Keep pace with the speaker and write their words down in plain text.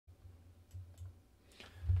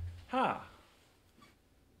Hi,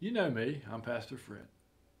 you know me, I'm Pastor Fred.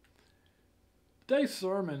 Today's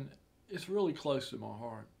sermon is really close to my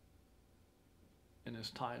heart and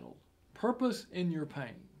it's titled, Purpose in Your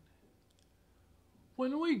Pain.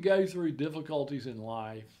 When we go through difficulties in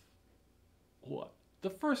life, what? The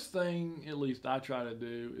first thing, at least I try to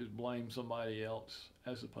do, is blame somebody else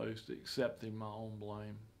as opposed to accepting my own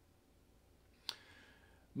blame.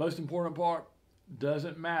 Most important part,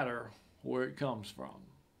 doesn't matter where it comes from.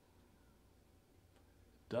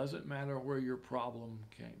 Doesn't matter where your problem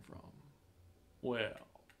came from. Well,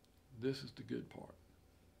 this is the good part.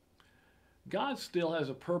 God still has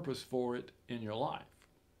a purpose for it in your life,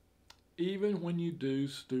 even when you do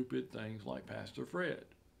stupid things like Pastor Fred.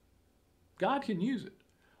 God can use it.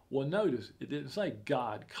 Well, notice it didn't say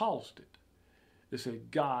God caused it. It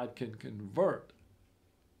said God can convert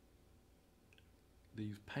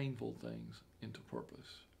these painful things into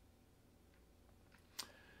purpose.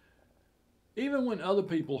 Even when other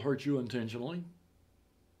people hurt you intentionally,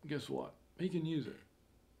 guess what? He can use it.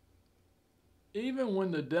 Even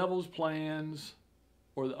when the devil's plans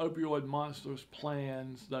or the opioid monster's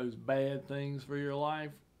plans those bad things for your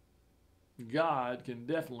life, God can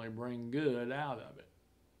definitely bring good out of it.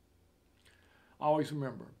 Always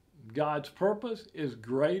remember, God's purpose is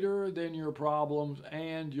greater than your problems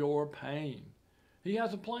and your pain. He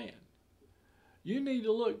has a plan. You need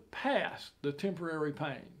to look past the temporary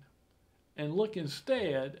pain and look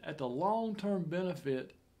instead at the long-term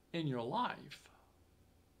benefit in your life.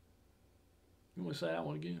 You want to say that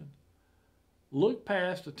one again? Look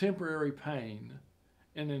past the temporary pain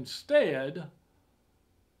and instead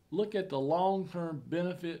look at the long-term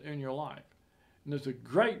benefit in your life. And there's a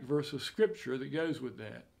great verse of scripture that goes with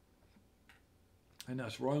that. And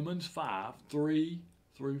that's Romans 5:3-4.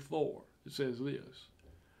 It says this,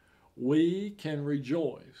 we can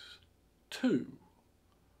rejoice too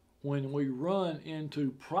when we run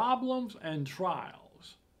into problems and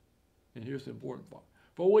trials. And here's the important part.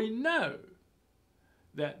 For we know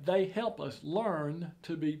that they help us learn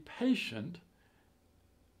to be patient,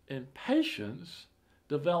 and patience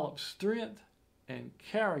develops strength and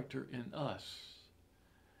character in us.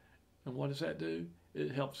 And what does that do?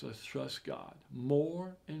 It helps us trust God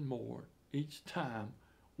more and more each time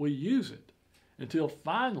we use it, until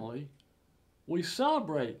finally we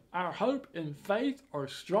celebrate our hope and faith are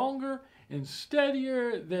stronger and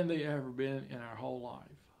steadier than they ever been in our whole life.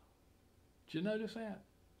 Did you notice that?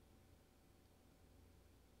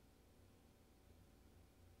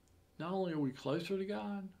 Not only are we closer to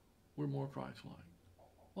God, we're more Christ-like.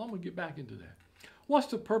 Well, I'm going to get back into that. What's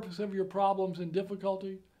the purpose of your problems and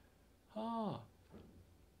difficulty? God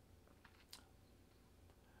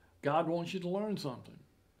wants you to learn something.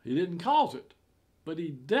 He didn't cause it, but He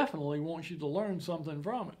definitely wants you to learn something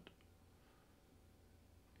from it.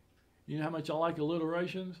 You know how much I like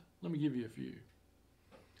alliterations? Let me give you a few.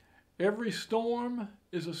 Every storm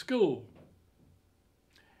is a school.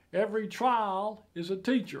 Every trial is a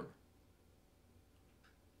teacher.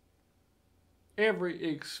 Every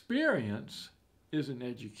experience is an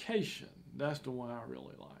education. That's the one I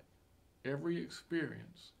really like. Every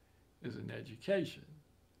experience is an education.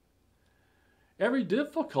 Every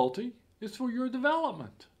difficulty is for your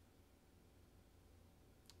development.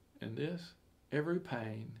 And this, every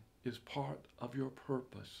pain is part of your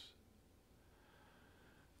purpose.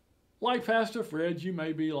 Like Pastor Fred, you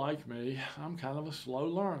may be like me. I'm kind of a slow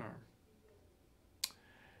learner.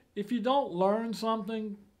 If you don't learn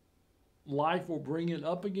something, life will bring it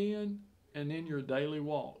up again and in your daily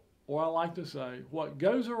walk. Or I like to say, what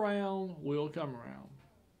goes around will come around.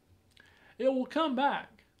 It will come back.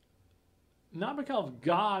 Not because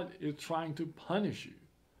God is trying to punish you,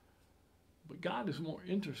 but God is more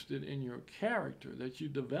interested in your character that you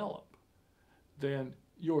develop than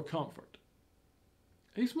your comfort.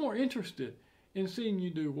 He's more interested in seeing you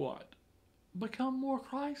do what? Become more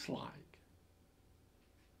Christ-like.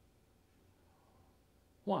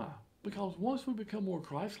 Why? Because once we become more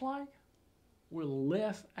Christ-like, we're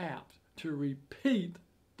less apt to repeat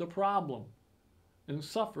the problem and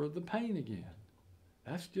suffer the pain again.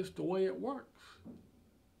 That's just the way it works.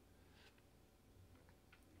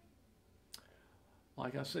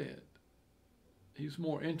 Like I said, He's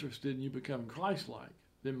more interested in you becoming Christ-like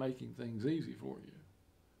than making things easy for you.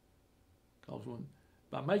 Because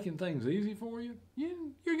by making things easy for you,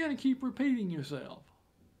 you're going to keep repeating yourself.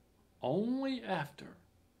 Only after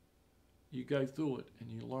you go through it and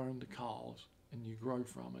you learn the cause and you grow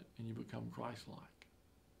from it and you become Christ-like.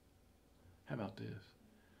 How about this?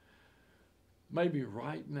 Maybe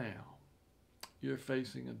right now you're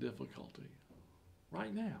facing a difficulty.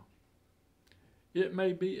 Right now. It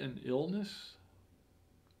may be an illness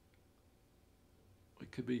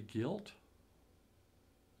It could be guilt.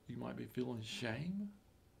 You might be feeling shame.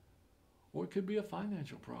 Or it could be a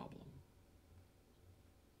financial problem.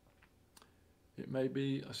 It may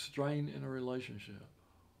be a strain in a relationship.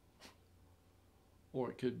 Or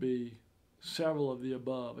it could be several of the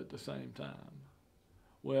above at the same time.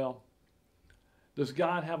 Well, does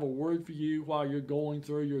God have a word for you while you're going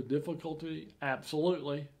through your difficulty?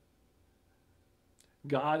 Absolutely.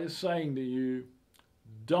 God is saying to you,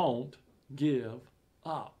 don't give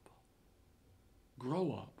up.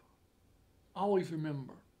 Grow up. Always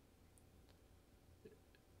remember,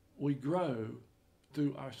 we grow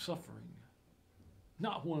through our suffering,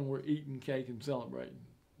 not when we're eating cake and celebrating.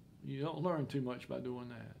 You don't learn too much by doing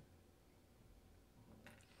that.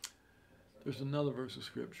 There's another verse of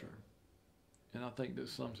Scripture, and I think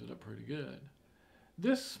this sums it up pretty good.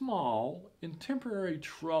 This small and temporary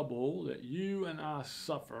trouble that you and I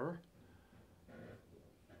suffer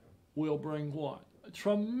will bring what? A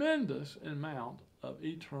tremendous amount of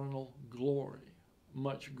eternal glory,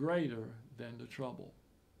 much greater than the trouble.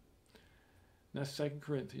 That's 2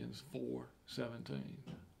 Corinthians 4:17.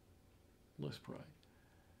 Let's pray.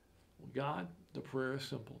 God, the prayer is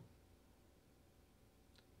simple.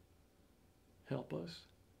 Help us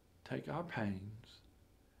take our pains,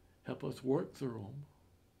 help us work through them,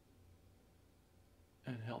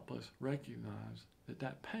 and help us recognize that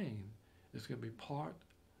that pain is going to be part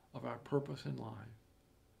of our purpose in life.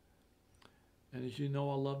 And as you know,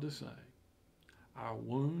 I love to say, our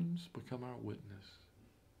wounds become our witness.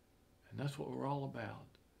 And that's what we're all about.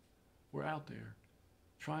 We're out there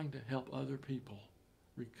trying to help other people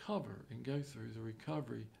recover and go through the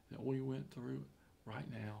recovery that we went through right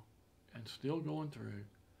now and still going through.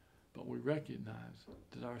 But we recognize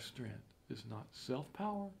that our strength is not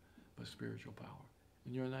self-power, but spiritual power.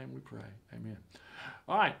 In your name we pray. Amen.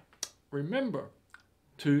 All right. Remember,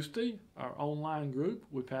 Tuesday, our online group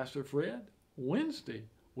with Pastor Fred. Wednesday,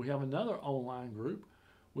 we have another online group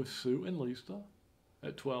with Sue and Lisa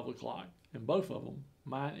at 12 o'clock. And both of them,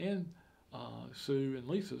 mine and Sue and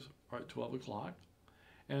Lisa's, are at 12 o'clock.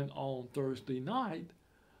 And on Thursday night,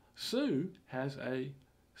 Sue has a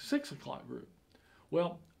 6 o'clock group.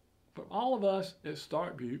 Well, for all of us at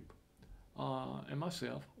Startbupe and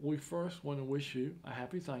myself, we first want to wish you a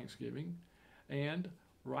happy Thanksgiving. And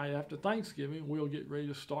right after Thanksgiving, we'll get ready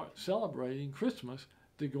to start celebrating Christmas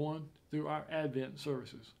to going through our Advent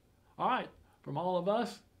services. All right, from all of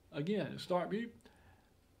us, again, at Startbupe,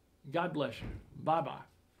 God bless you. Bye-bye.